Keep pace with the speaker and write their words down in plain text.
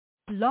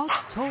Blog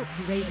Talk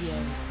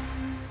Radio.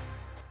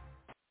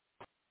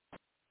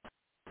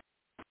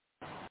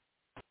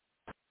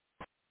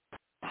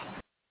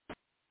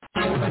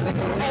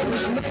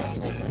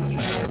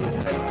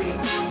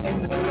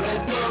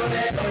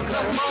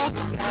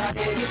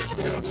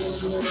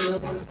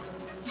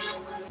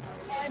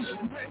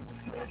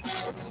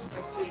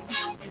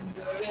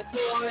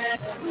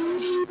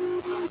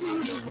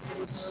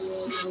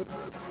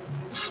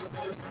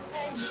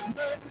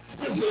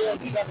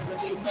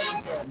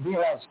 We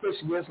have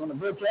special guests on the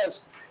broadcast.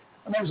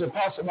 My name is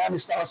Apostle Manny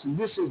Stars, and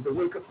this is the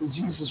Wake Up to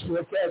Jesus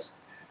broadcast.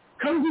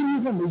 Coming to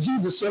you from the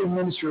Jesus Saved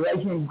Ministry right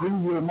here in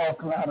Greenville, North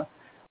Carolina,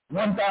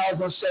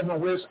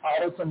 1007 West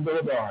Arlington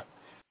Boulevard.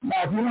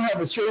 Now, if you don't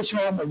have a church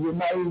home or you're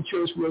not in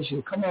church, we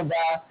should come on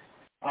by.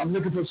 I'm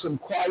looking for some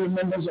choir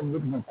members. I'm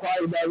looking for a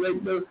choir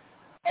director.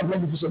 I'm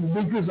looking for some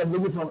deacons. I'm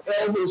looking for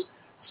elders.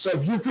 So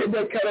if you fit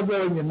that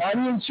category and you're not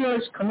in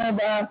church, come on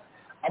by.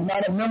 I'm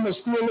not a member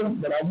still,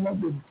 but I want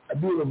to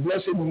be a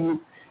blessing to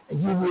you,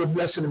 and you be a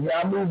blessing to me.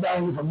 I moved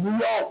down here from New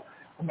York.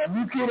 I'm a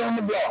new kid on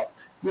the block.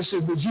 This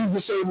is the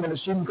Jesus Saved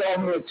Ministry. You can call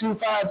me at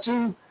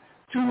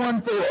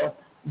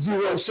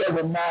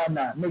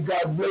 252-214-0799. May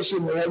God bless you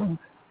and may heaven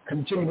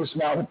continue to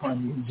smile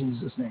upon you in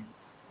Jesus' name.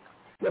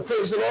 Well,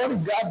 praise the Lord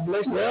and God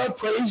bless you. Well,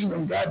 praise you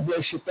and God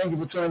bless you. Thank you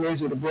for tuning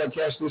into the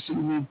broadcast this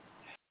evening.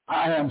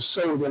 I am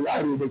so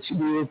delighted that you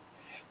did.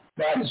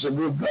 God is a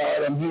good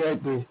God. I'm here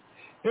at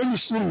in the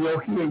studio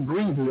here in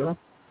Greenville.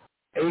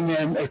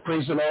 Amen. Hey,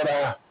 praise the Lord.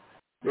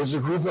 There's a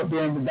group up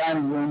there in the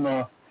dining room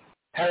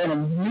having a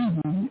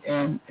meeting,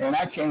 and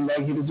I came back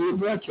here to do a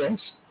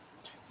broadcast.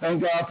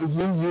 Thank God for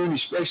you, and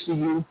especially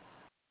you.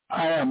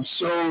 I am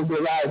so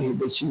delighted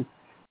that you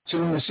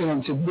tuned us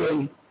in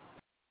today.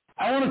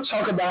 I want to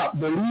talk about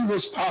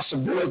Beleivers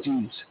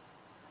Possibilities.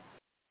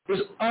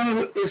 It's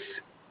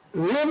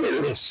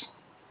limitless.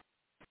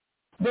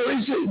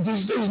 There's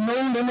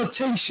no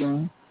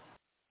limitation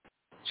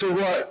to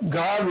what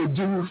God will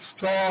do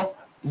for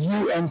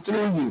you and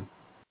through you.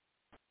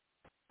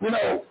 You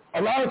know, a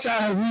lot of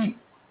times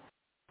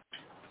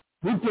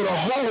we put a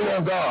hold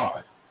on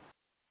God.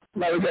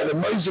 Like we got a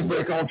mercy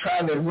break on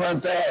trying to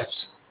run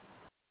fast.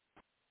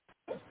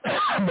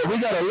 But we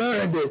got to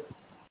learn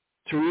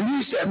to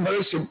release that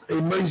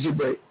mercy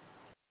break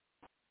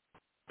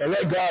and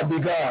let God be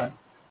God.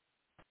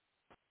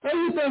 What do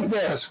you think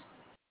there's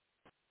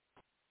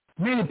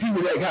many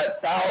people that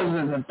got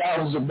thousands and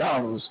thousands of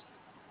dollars,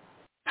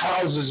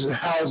 houses and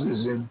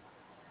houses and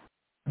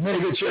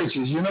mega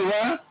churches? You know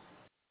why?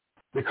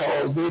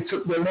 Because they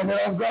took the limit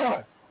of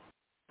God.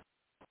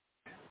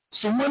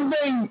 So one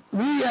thing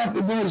we have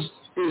to do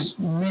is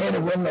men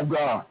and women of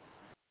God,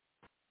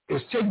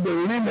 is take the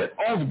limit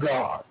of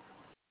God.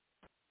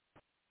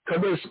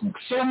 Because there's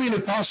so many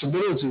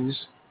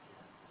possibilities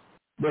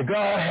that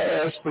God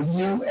has for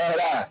you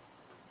and I.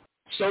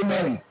 So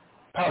many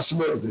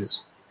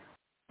possibilities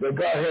that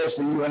God has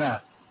for you and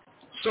I.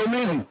 So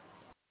many.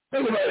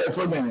 Think about that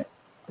for a minute.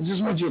 I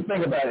just want you to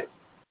think about it.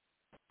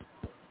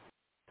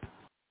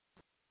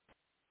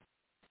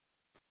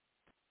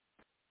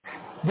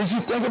 Did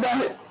you think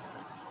about it?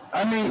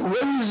 I mean,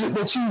 what is it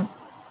that you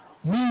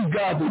need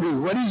God to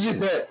do? What is it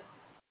that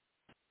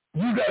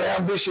you got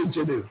ambition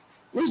to do?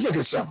 Let's look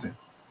at something.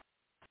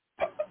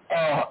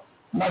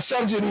 My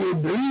subject is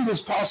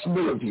Beleivers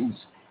Possibilities.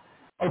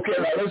 Okay,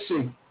 now let's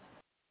see.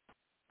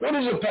 What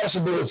is a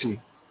possibility?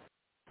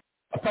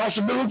 A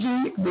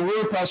possibility, the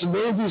word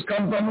possibilities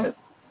come from it.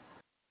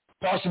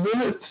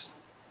 Possibilities.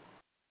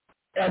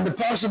 And the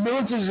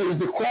possibilities is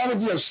the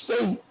quality of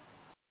state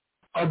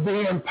of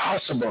being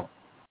possible.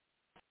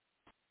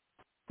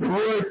 The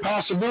word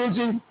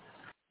possibility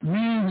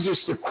means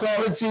it's the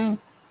quality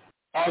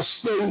or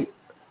state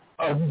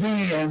of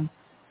being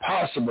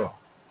possible.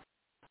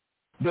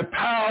 The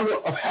power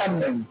of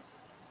happening,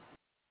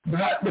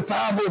 the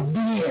power of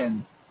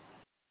being,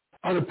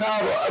 or the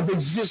power of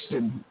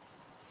existing.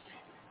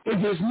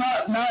 If it's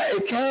not now,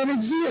 it can't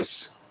exist.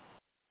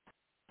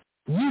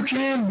 You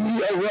can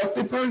be a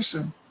wealthy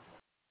person.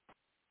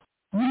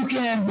 You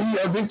can be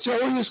a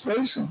victorious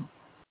person.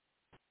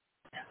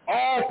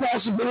 All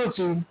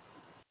possibility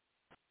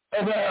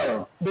of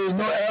error. There's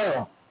no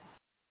error.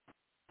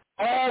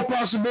 All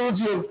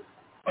possibility of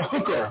a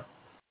hooker.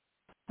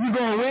 You're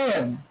going to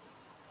win.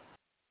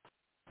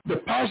 The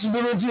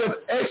possibility of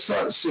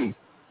excellency.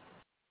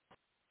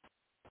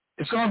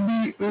 It's going to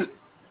be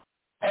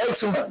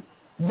excellent.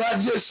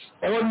 Not just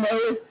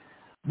ordinary,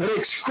 but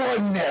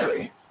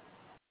extraordinary.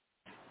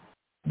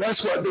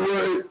 That's what the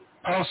word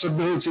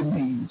possibility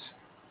means.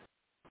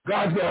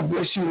 God's going to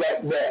bless you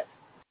like that.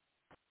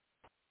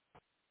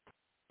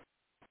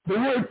 The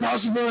word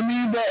possibility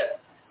means that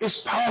it's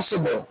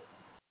possible.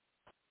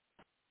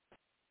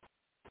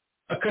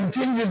 A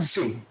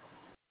contingency.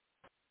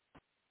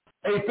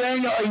 A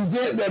thing or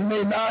event that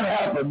may not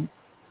happen,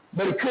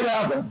 but it could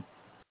happen.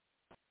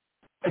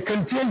 A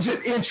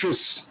contingent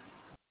interest,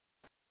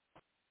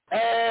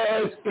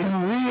 as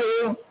in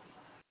real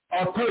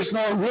or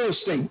personal real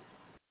estate.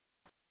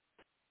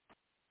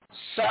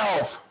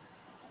 South,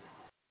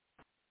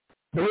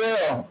 the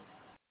real,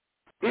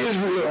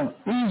 Israel,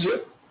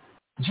 Egypt,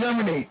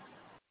 Germany,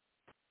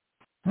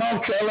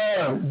 North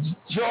Carolina,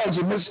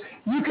 Georgia,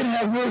 you can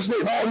have real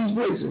estate in all these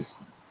places.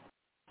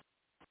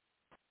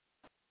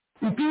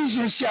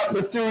 Ephesians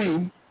chapter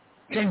 3,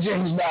 King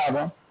James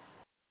Bible,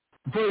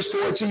 verse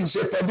 14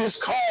 said, for this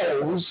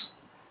cause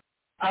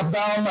I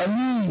bow my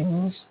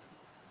knees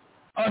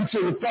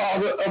unto the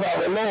Father of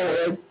our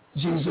Lord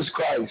Jesus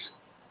Christ.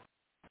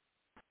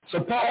 So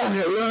Paul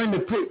had learned to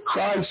put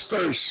Christ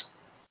first.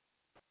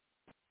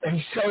 And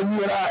he's telling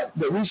you and I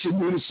that we should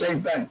do the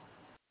same thing.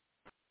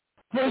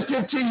 Verse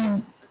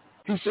 15,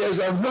 he says,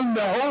 of whom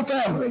the whole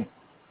family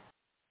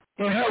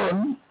in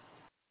heaven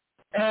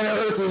and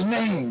earth is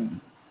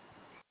named.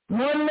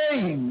 One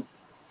name,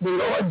 the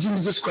Lord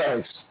Jesus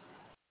Christ.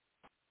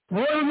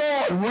 One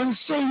Lord, one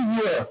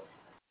Savior,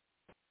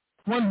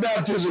 one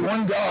baptism,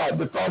 one God,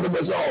 the Father of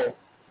us all.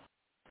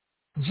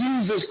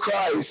 Jesus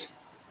Christ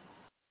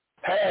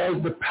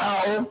has the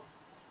power,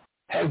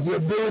 has the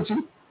ability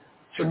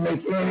to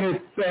make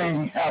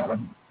anything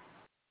happen.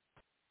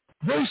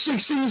 Verse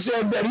 16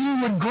 said that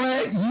he would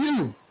grant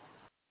you,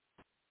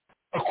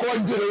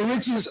 according to the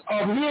riches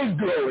of his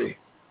glory,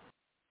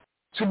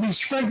 to be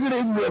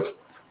strengthened with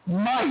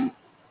might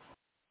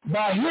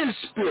by his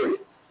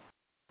Spirit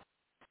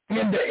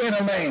in the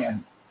inner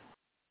man.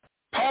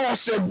 Paul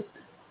said,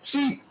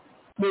 see,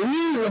 the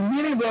reason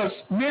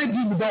many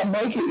people don't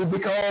make it is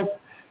because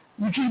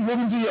you keep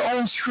looking to your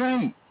own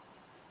strength.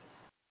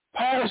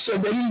 Paul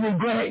said that he will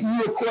grant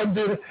you, according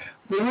to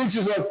the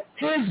riches of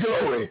his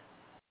glory,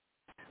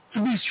 to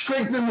be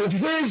strengthened with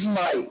his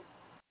might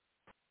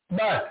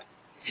by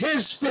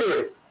his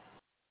Spirit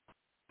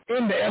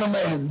in the inner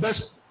man.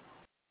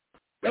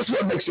 That's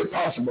what makes it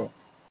possible.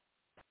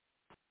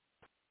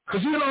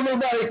 Because you know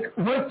nobody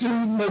went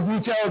through the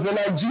brutality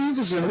like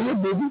Jesus and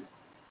lived with you.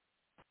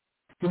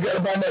 He got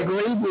up on that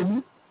grave with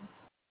you.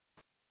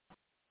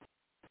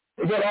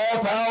 He got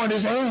all power in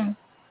his hand.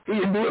 He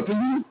can do it for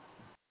you.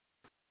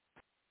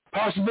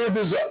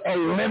 Possibilities are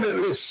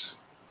limitless.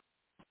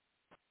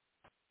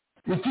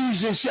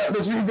 Ephesians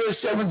chapter 3, verse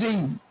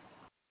 17.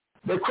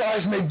 That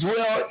Christ may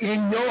dwell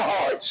in your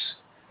hearts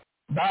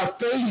by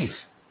faith,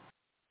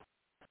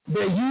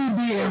 that you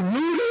being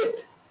rooted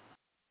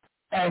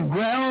and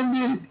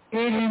grounded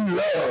in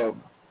love.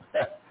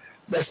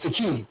 That's the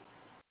key.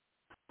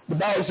 The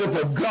Bible says,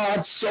 for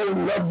God so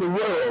loved the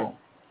world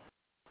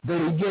that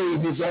he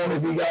gave his only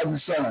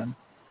begotten Son,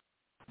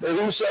 that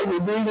whosoever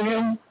would believe in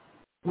him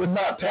would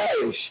not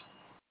perish,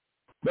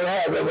 but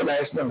have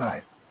everlasting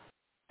life.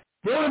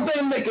 The only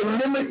thing that can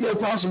limit your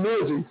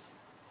possibilities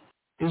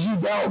is you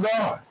doubt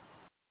God.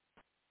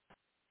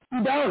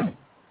 You doubt him.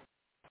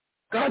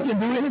 God can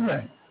do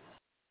anything.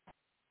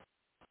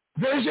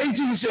 Verse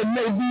 18 said,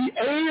 may be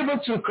able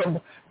to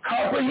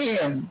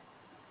comprehend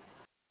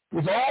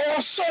with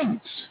all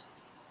saints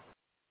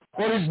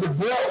what is the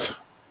breadth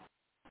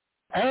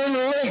and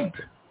length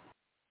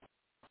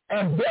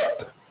and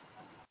depth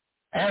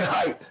and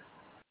height.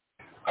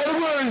 In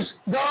other words,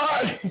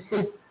 God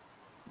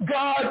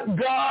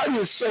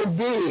is so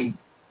big,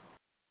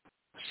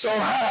 so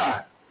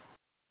high,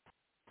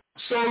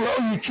 so low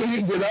you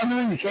can't get under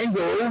him, you can't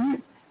go over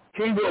it,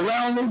 can't go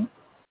around him.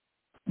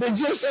 There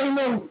just ain't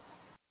no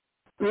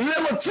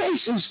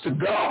limitations to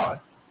God.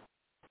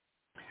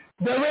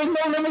 There ain't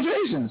no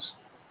limitations.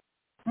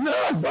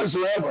 None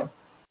whatsoever.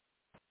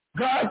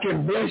 God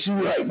can bless you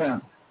right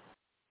now.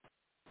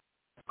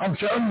 I'm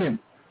telling you,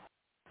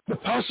 the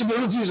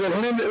possibilities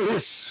are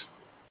limitless.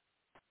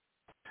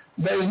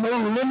 There's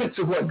no limit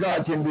to what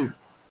God can do.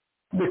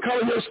 The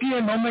color of your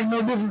skin don't make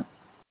no difference.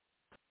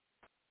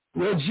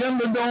 Your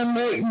gender don't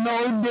make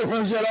no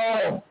difference at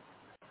all.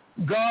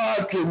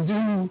 God can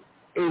do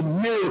a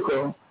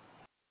miracle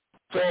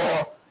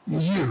for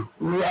you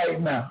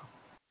right now,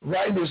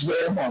 right this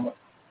very moment.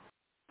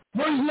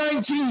 Verse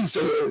 19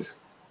 says,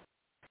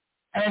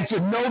 and to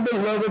know the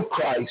love of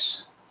Christ,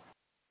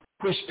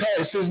 which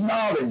passes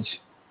knowledge,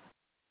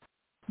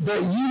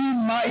 that ye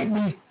might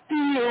be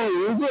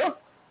filled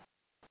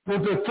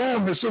with the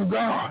fullness of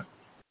God.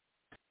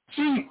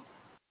 See,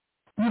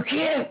 you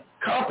can't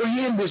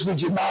comprehend this with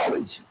your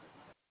knowledge.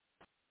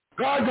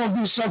 God's going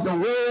to do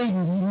something way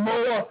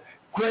more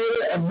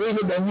greater and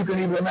bigger than you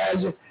can even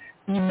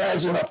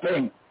imagine or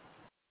think.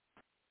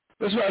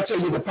 That's why I tell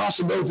you the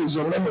possibilities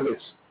are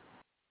limitless.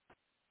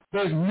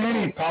 There's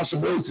many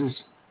possibilities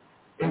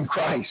in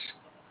Christ.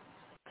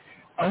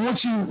 I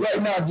want you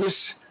right now just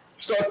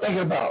start thinking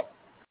about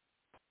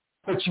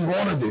what you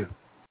want to do.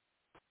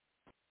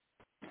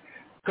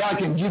 God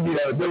can give you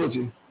that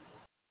ability.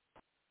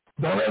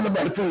 Don't let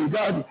anybody fool you.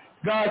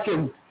 God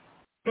can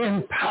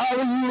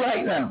empower you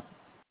right now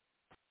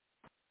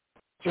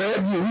to help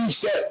you reach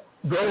that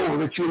goal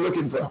that you're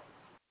looking for.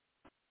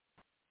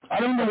 I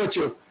don't know what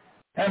your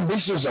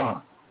ambitions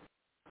are,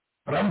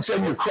 but I'm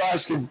telling you,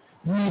 Christ can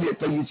meet it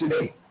for you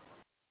today.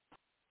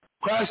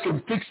 Christ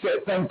can fix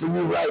that thing for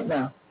you right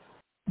now.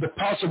 The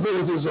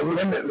possibilities are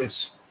limitless.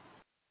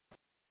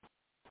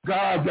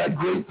 God got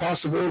great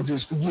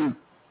possibilities for you.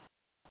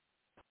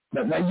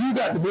 But now you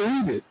got to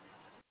believe it.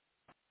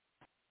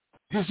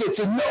 He said,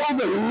 to know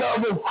the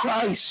love of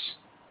Christ,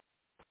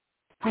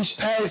 which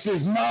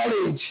passes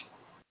knowledge,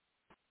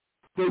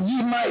 that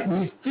ye might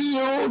be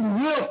filled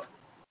with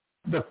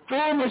the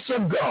fullness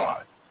of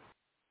God.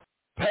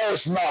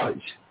 Past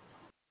knowledge.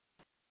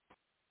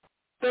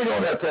 Think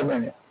on that for a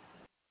minute.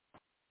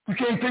 You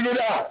can't figure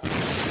it out.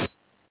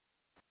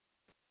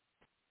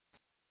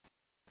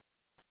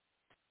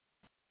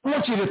 I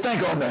want you to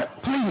think on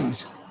that, please.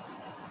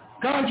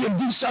 God can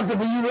do something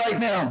for you right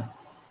now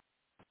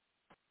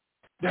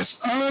that's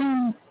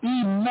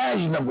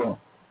unimaginable.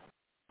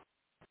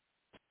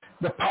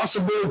 The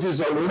possibilities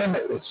are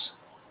limitless.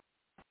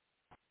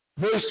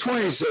 Verse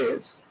 20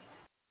 says,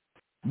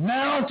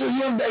 now to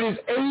him that is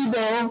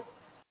able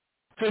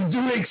to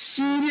do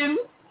exceeding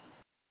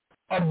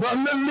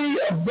abundantly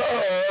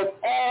above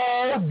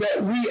all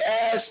that we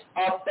ask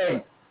or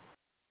think,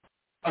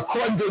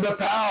 according to the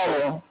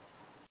power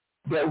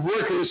that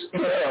worketh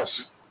in us.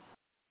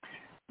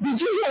 Did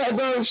you hear that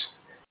verse?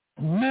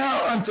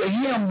 Now unto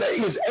him that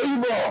is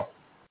able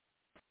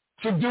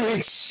to do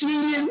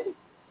exceeding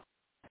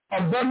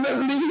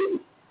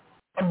abundantly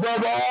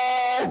above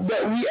all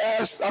that we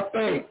ask or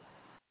think,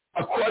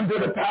 according to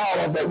the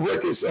power that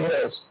worketh in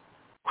us.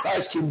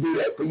 Christ can do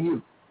that for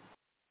you.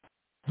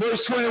 Verse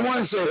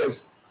 21 says,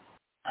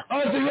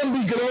 unto him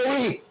be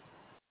glory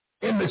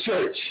in the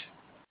church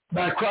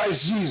by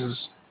Christ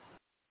Jesus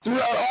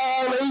throughout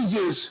all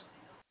ages,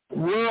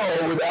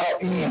 world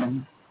without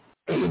end.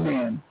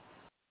 Amen.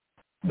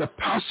 The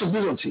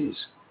possibilities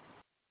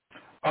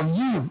of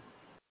you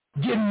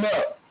getting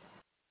up.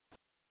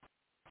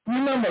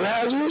 Remember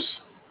Lazarus?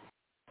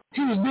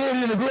 He was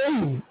dead in the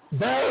grave,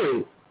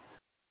 buried,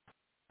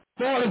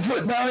 thrown and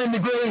put down in the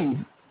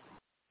grave.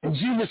 And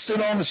Jesus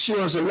stood on the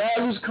shore and said,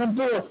 Lazarus, come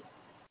forth.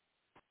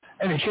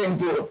 And he came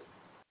forth.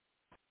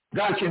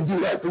 God can do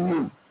that for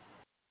you.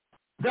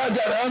 God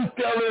got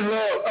unfailing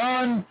love,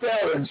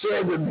 unfailing. Say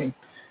it with me.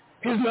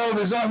 His love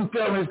is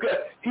unfailing.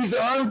 He's an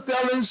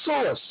unfailing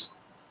source.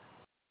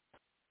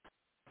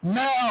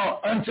 Now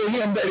unto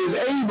him that is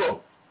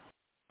able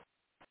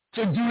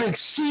to do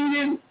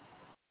exceeding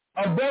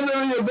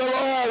abundantly above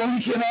all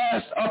we can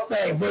ask or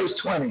think. Verse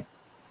 20.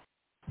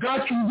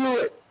 God can do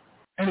it,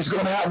 and it's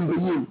going to happen for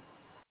you.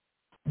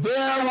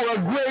 There were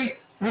great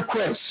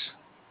requests,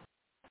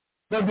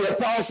 but the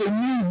apostle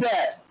knew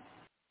that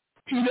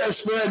he that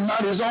spared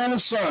not his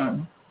own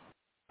son,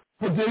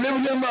 but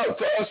delivered him up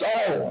for us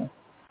all,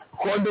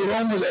 according to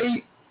Romans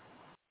 8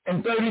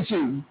 and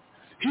 32,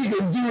 he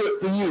can do it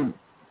for you.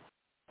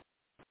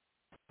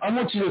 I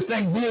want you to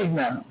think big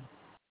now.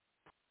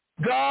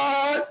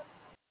 God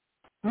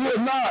will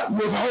not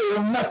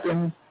withhold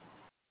nothing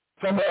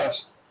from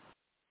us.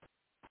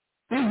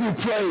 If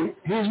we pray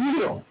his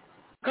will,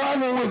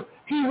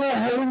 he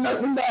won't hold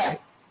nothing back.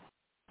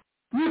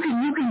 You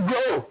can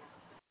grow.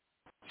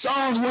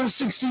 Psalms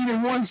 116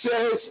 and 1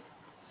 says,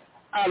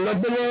 I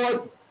love the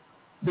Lord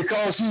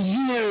because he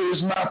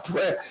hears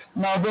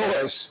my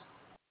voice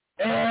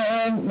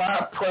and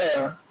my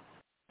prayer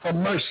for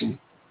mercy.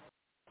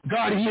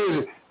 God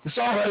hears it. The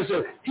songwriter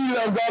said, he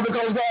loved God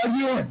because God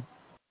hears him.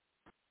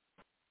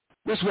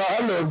 That's why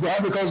I love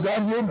God, because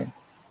God hears me.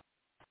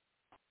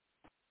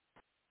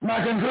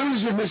 My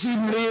conclusion this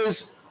evening is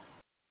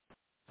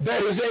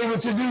that is able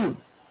to do,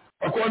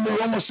 according to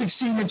Romans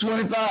 16 and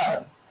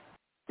 25,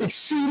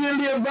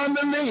 exceedingly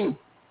abundantly.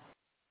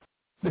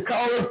 The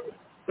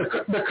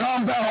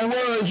compound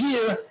word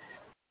here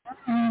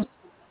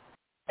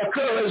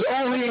occurs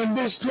only in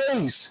this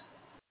place.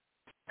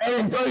 And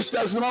in 1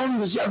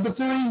 Thessalonians chapter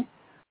 3,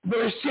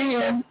 verse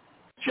 10,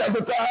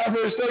 chapter 5,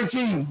 verse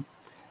 13,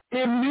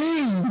 it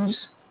means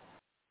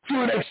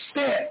to an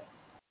extent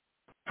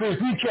which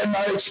we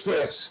cannot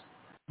express.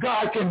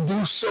 God can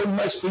do so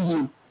much for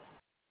you.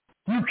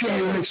 You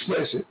can't even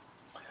express it.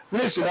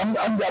 Listen,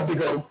 I'm got to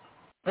go.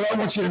 But I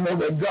want you to know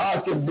that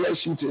God can bless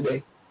you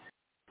today.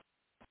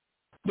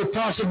 The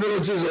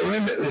possibilities are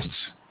limitless.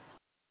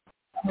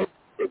 No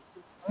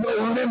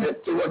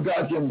limit to what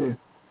God can do.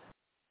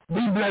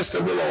 Be blessed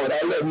of the Lord.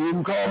 I love you. You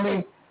can call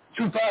me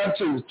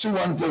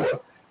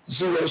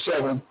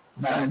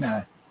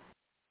 252-214-0799.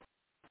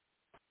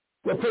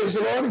 Well, praise the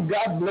Lord, and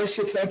God bless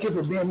you. Thank you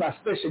for being my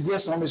special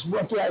guest on this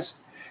broadcast.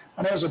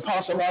 And as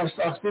Apostle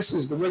Longstock, this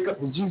is the Wake Up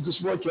with Jesus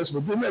broadcast.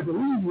 We're going to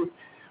leave you,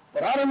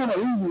 but I don't want to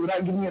leave you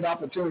without giving you an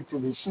opportunity to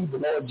receive the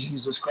Lord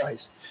Jesus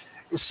Christ.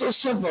 It's so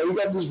simple. You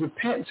got to just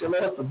repent, say,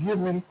 Lord, forgive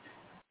me.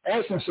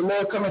 Ask him, say,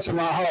 Lord, come into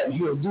my heart, and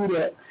he'll do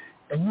that.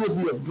 And you'll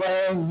be a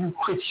brand new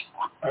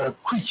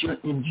creature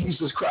in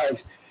Jesus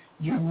Christ.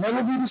 You'll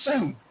never be the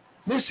same.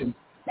 Listen,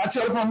 my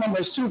telephone number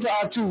is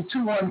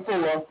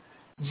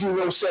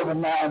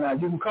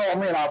 252-214-0799. You can call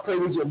me and I'll pray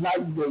with you night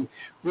and day.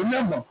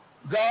 Remember,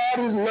 God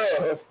is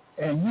love,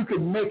 and you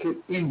can make it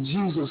in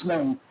Jesus'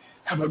 name.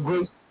 Have a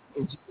great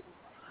day.